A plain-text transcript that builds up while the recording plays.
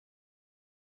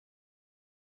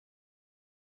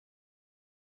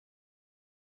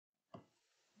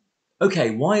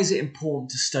Okay, why is it important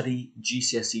to study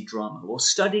GCSE drama? Well,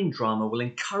 studying drama will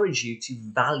encourage you to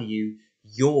value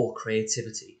your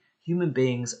creativity. Human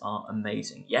beings are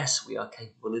amazing. Yes, we are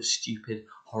capable of stupid,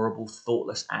 horrible,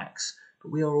 thoughtless acts,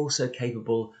 but we are also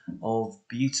capable of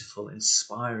beautiful,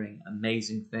 inspiring,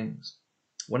 amazing things.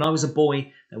 When I was a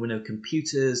boy, there were no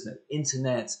computers, no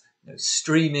internet, no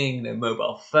streaming, no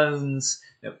mobile phones,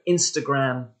 no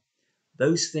Instagram.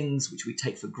 Those things which we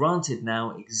take for granted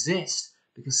now exist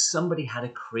because somebody had a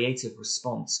creative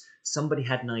response, somebody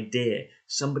had an idea,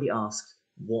 somebody asked,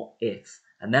 what if?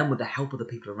 And then with the help of the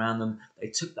people around them, they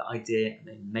took that idea and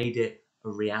they made it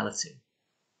a reality.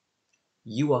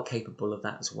 You are capable of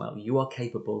that as well. You are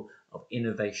capable of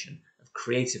innovation, of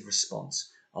creative response,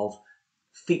 of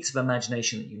feats of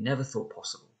imagination that you never thought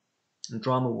possible. And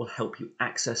drama will help you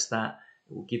access that.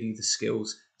 It will give you the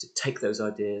skills to take those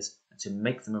ideas and to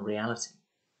make them a reality.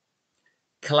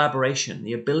 Collaboration,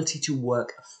 the ability to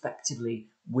work effectively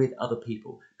with other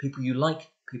people, people you like,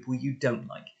 people you don't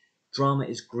like. Drama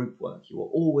is group work. You are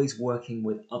always working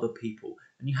with other people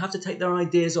and you have to take their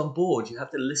ideas on board. You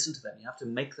have to listen to them. You have to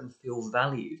make them feel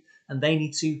valued and they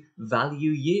need to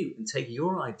value you and take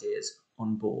your ideas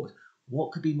on board.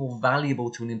 What could be more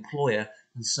valuable to an employer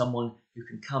than someone who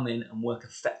can come in and work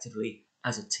effectively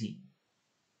as a team?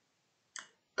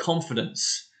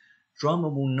 Confidence. Drama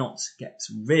will not get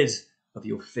rid of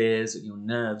your fears and your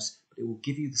nerves, but it will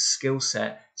give you the skill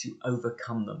set to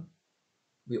overcome them.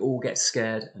 We all get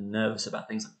scared and nervous about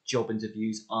things like job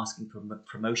interviews, asking for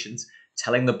promotions,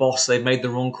 telling the boss they've made the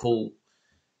wrong call.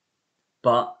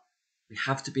 But we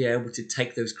have to be able to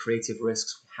take those creative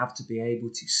risks. We have to be able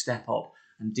to step up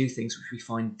and do things which we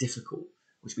find difficult,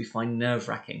 which we find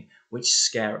nerve-wracking, which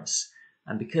scare us.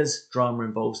 And because drama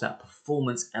involves that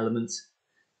performance element,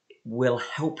 it will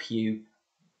help you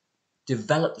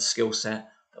develop the skill set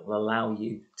that will allow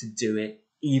you to do it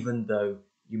even though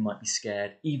you might be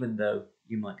scared, even though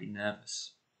you might be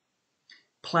nervous.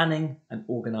 Planning and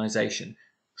organisation.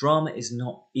 Drama is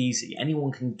not easy.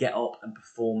 Anyone can get up and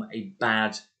perform a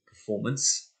bad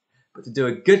performance, but to do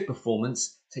a good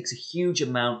performance takes a huge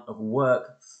amount of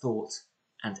work, thought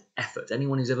and effort.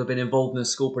 Anyone who's ever been involved in a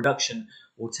school production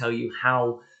will tell you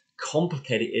how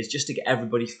complicated it is just to get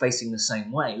everybody facing the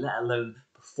same way, let alone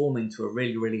performing to a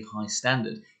really, really high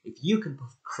standard. If you can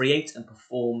create and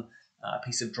perform a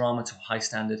piece of drama to a high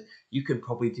standard, you can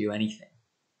probably do anything.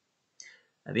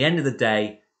 At the end of the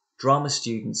day, drama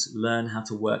students learn how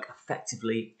to work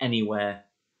effectively anywhere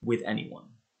with anyone.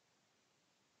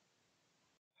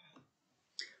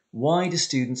 Why do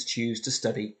students choose to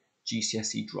study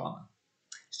GCSE drama?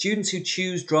 Students who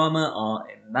choose drama are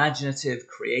imaginative,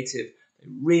 creative. They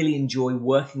really enjoy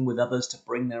working with others to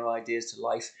bring their ideas to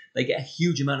life. They get a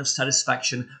huge amount of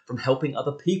satisfaction from helping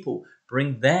other people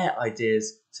bring their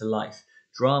ideas to life.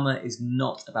 Drama is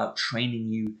not about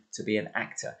training you to be an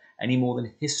actor, any more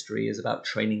than history is about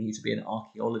training you to be an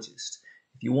archaeologist.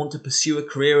 If you want to pursue a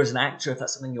career as an actor, if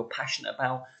that's something you're passionate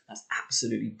about, that's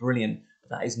absolutely brilliant,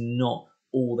 but that is not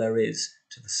all there is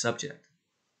to the subject.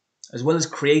 As well as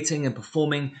creating and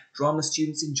performing, drama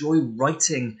students enjoy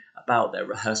writing about their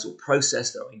rehearsal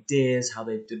process, their ideas, how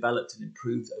they've developed and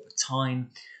improved over time.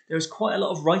 There is quite a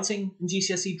lot of writing in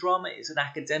GCSE drama. It's an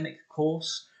academic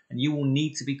course, and you will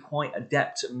need to be quite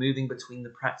adept at moving between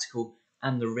the practical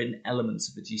and the written elements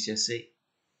of the GCSE.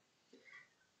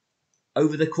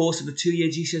 Over the course of the 2-year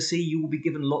GCSE, you will be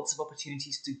given lots of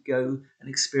opportunities to go and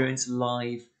experience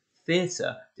live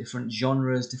theatre, different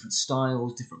genres, different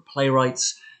styles, different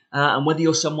playwrights. And whether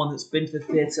you're someone that's been to the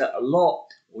theatre a lot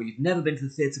or you've never been to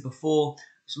the theatre before,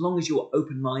 as long as you're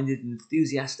open-minded and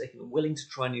enthusiastic and willing to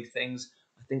try new things,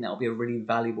 I think that will be a really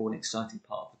valuable and exciting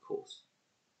part of the course.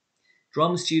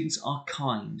 Drama students are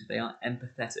kind, they are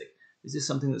empathetic. This is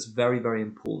something that's very, very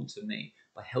important to me.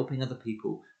 By helping other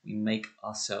people, we make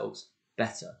ourselves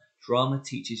better. Drama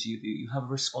teaches you that you have a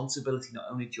responsibility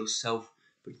not only to yourself,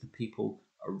 but to the people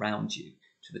around you,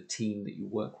 to the team that you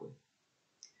work with.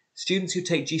 Students who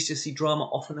take GCSE drama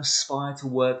often aspire to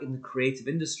work in the creative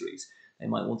industries. They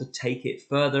might want to take it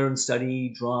further and study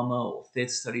drama or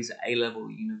theatre studies at A-level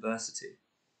or university.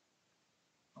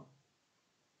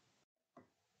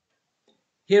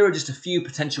 Here are just a few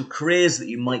potential careers that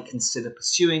you might consider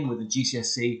pursuing with a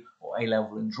GCSE or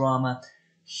A-level in drama.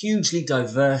 Hugely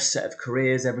diverse set of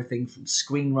careers, everything from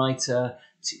screenwriter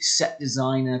to set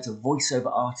designer to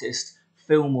voiceover artist,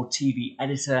 film or TV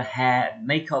editor, hair and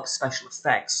makeup, special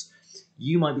effects.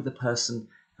 You might be the person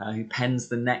who pens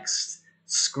the next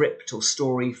script or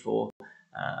story for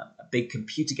a big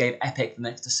computer game epic, the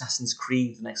next Assassin's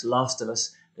Creed, the next Last of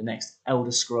Us, the next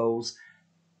Elder Scrolls.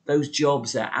 Those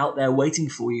jobs are out there waiting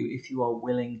for you if you are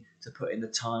willing to put in the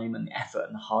time and the effort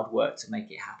and the hard work to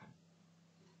make it happen.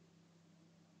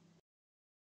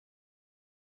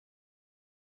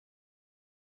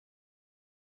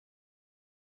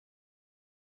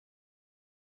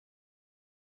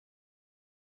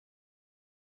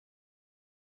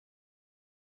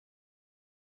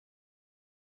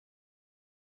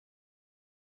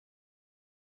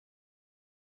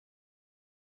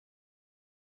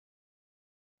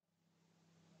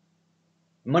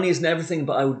 Money isn't everything,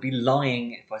 but I would be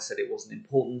lying if I said it wasn't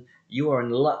important. You are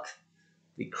in luck.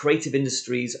 The creative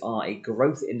industries are a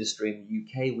growth industry in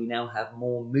the UK. We now have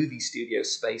more movie studio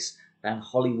space than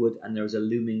Hollywood, and there is a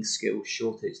looming skill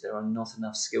shortage. There are not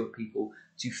enough skilled people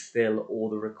to fill all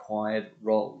the required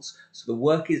roles. So the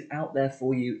work is out there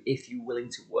for you if you're willing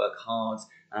to work hard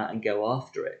and go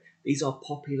after it. These are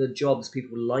popular jobs.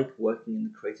 People like working in the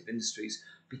creative industries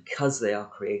because they are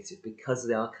creative, because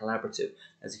they are collaborative.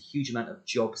 There's a huge amount of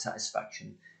job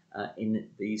satisfaction in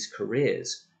these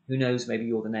careers. Who knows, maybe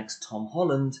you're the next Tom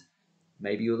Holland.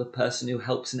 Maybe you're the person who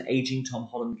helps an aging Tom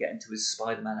Holland get into his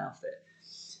Spider-Man outfit.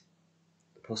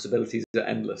 The possibilities are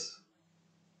endless.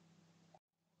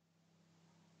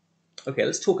 Okay,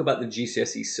 let's talk about the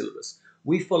GCSE syllabus.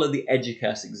 We follow the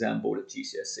EDUCAS exam board at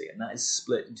GCSE, and that is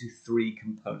split into 3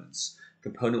 components.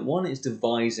 Component 1 is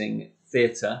devising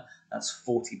theatre. That's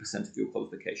 40% of your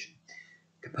qualification.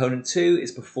 Component 2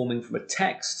 is performing from a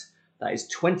text. That is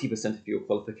 20% of your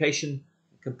qualification.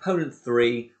 Component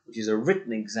 3, which is a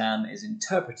written exam, is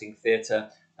interpreting theatre,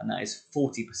 and that is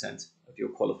 40% of your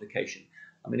qualification.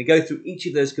 I'm going to go through each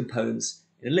of those components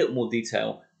in a little more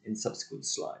detail in subsequent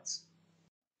slides.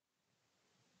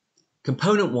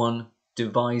 Component 1,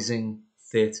 devising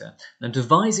theatre. Now,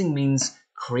 devising means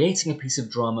creating a piece of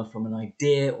drama from an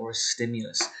idea or a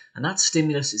stimulus, and that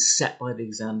stimulus is set by the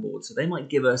exam board. So they might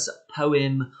give us a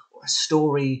poem or a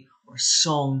story or a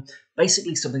song,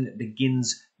 basically something that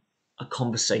begins a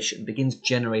conversation, begins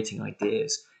generating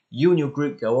ideas. You and your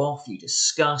group go off, you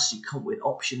discuss, you come up with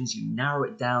options, you narrow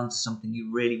it down to something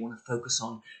you really want to focus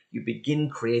on. You begin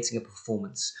creating a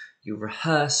performance. You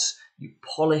rehearse, you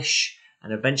polish,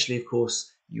 and eventually, of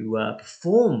course, you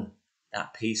perform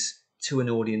that piece to an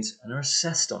audience and are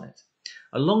assessed on it.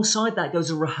 Alongside that goes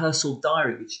a rehearsal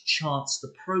diary, which charts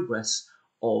the progress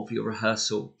of your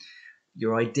rehearsal.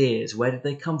 Your ideas, where did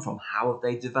they come from? How have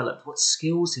they developed? What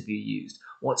skills have you used?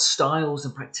 What styles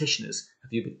and practitioners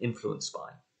have you been influenced by?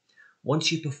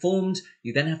 Once you've performed,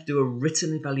 you then have to do a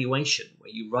written evaluation where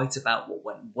you write about what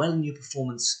went well in your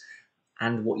performance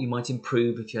and what you might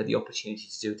improve if you had the opportunity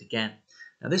to do it again.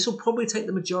 Now, this will probably take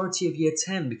the majority of year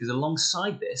 10 because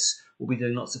alongside this, we'll be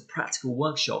doing lots of practical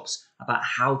workshops about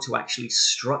how to actually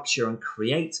structure and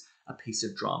create a piece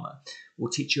of drama.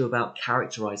 We'll teach you about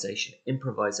characterization,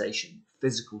 improvisation,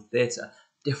 physical theatre,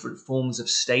 different forms of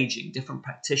staging, different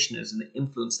practitioners and the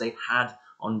influence they've had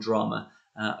on drama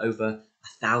over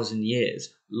 1,000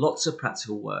 years. Lots of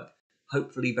practical work,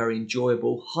 hopefully very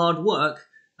enjoyable, hard work,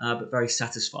 but very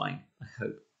satisfying, I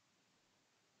hope.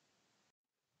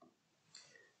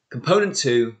 Component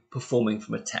 2, performing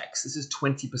from a text. This is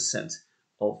 20%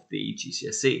 of the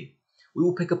GCSE. We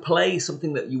will pick a play,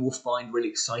 something that you will find really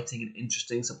exciting and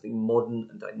interesting, something modern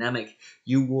and dynamic.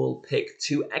 You will pick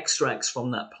 2 extracts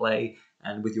from that play,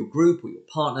 and with your group or your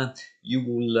partner, you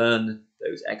will learn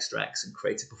those extracts and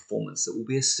create a performance that will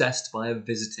be assessed by a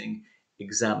visiting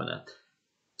examiner.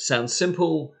 Sounds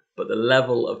simple, but the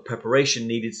level of preparation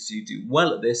needed to do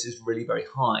well at this is really very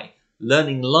high.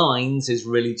 Learning lines is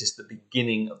really just the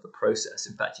beginning of the process.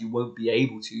 In fact, you won't be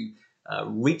able to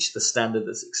reach the standard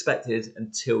that's expected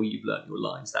until you've learned your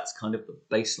lines. That's kind of the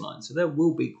baseline. So there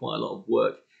will be quite a lot of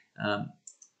work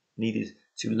needed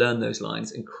to learn those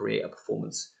lines and create a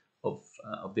performance of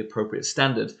the appropriate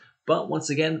standard. But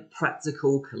once again,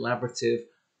 practical, collaborative,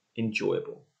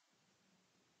 enjoyable.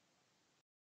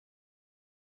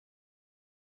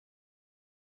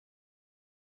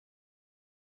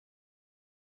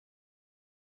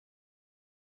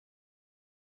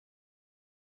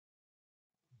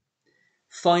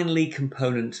 Finally,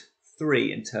 component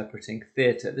 3, interpreting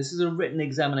theatre. This is a written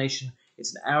examination.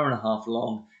 It's an hour and a half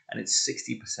long, and it's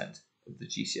 60% of the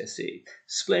GCSE.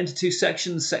 Split into 2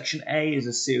 sections. Section A is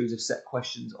a series of set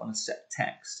questions on a set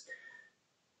text.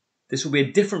 This will be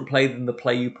a different play than the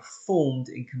play you performed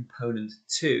in component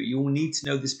 2. You will need to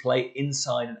know this play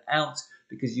inside and out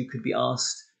because you could be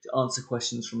asked to answer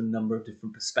questions from a number of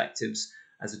different perspectives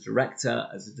as a director,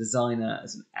 as a designer,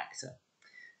 as an actor.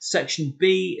 Section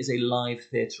B is a live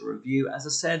theatre review. As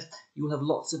I said, you will have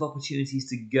lots of opportunities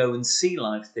to go and see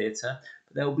live theatre,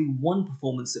 but there will be one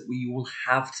performance that we will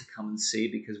have to come and see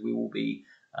because we will be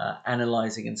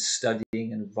analysing and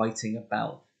studying and writing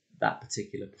about that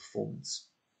particular performance.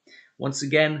 Once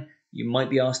again, you might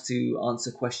be asked to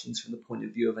answer questions from the point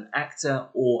of view of an actor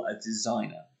or a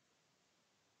designer.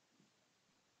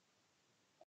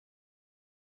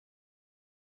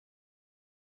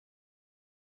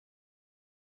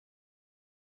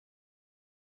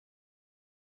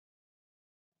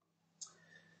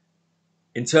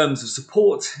 In terms of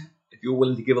support, if you're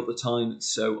willing to give up the time,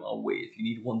 so are we. If you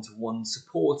need one-to-one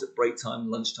support at break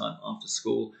time, lunchtime, after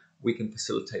school, we can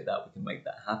facilitate that. We can make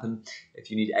that happen.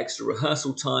 If you need extra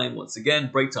rehearsal time, once again,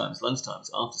 break times, lunchtimes,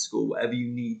 after school, whatever you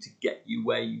need to get you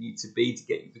where you need to be, to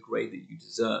get you the grade that you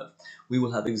deserve. We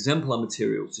will have exemplar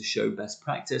material to show best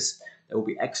practice. There will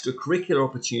be extracurricular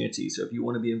opportunities. So if you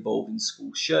want to be involved in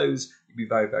school shows, you'll be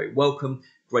very, very welcome.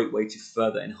 Great way to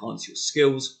further enhance your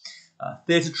skills.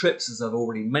 Theatre trips, as I've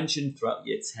already mentioned, throughout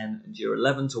Year 10 and Year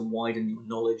 11 to widen your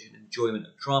knowledge and enjoyment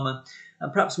of drama.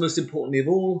 And perhaps most importantly of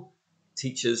all,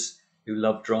 teachers who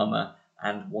love drama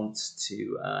and want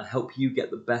to help you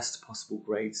get the best possible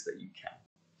grades that you can.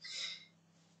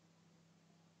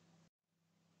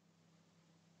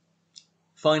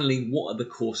 Finally, what are the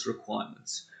course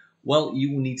requirements? Well,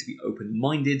 you will need to be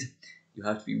open-minded. You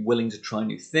have to be willing to try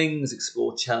new things,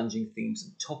 explore challenging themes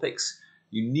and topics.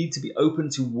 You need to be open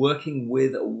to working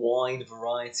with a wide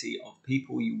variety of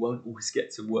people. You won't always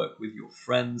get to work with your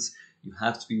friends. You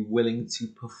have to be willing to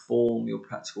perform your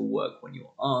practical work when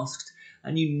you're asked.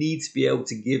 And you need to be able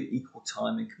to give equal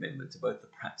time and commitment to both the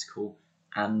practical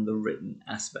and the written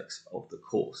aspects of the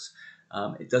course.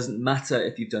 It doesn't matter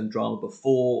if you've done drama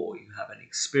before or you have any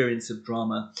experience of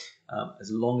drama,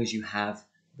 as long as you have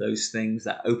those things,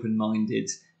 that open-minded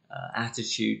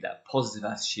attitude, that positive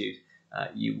attitude,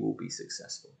 you will be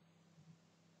successful.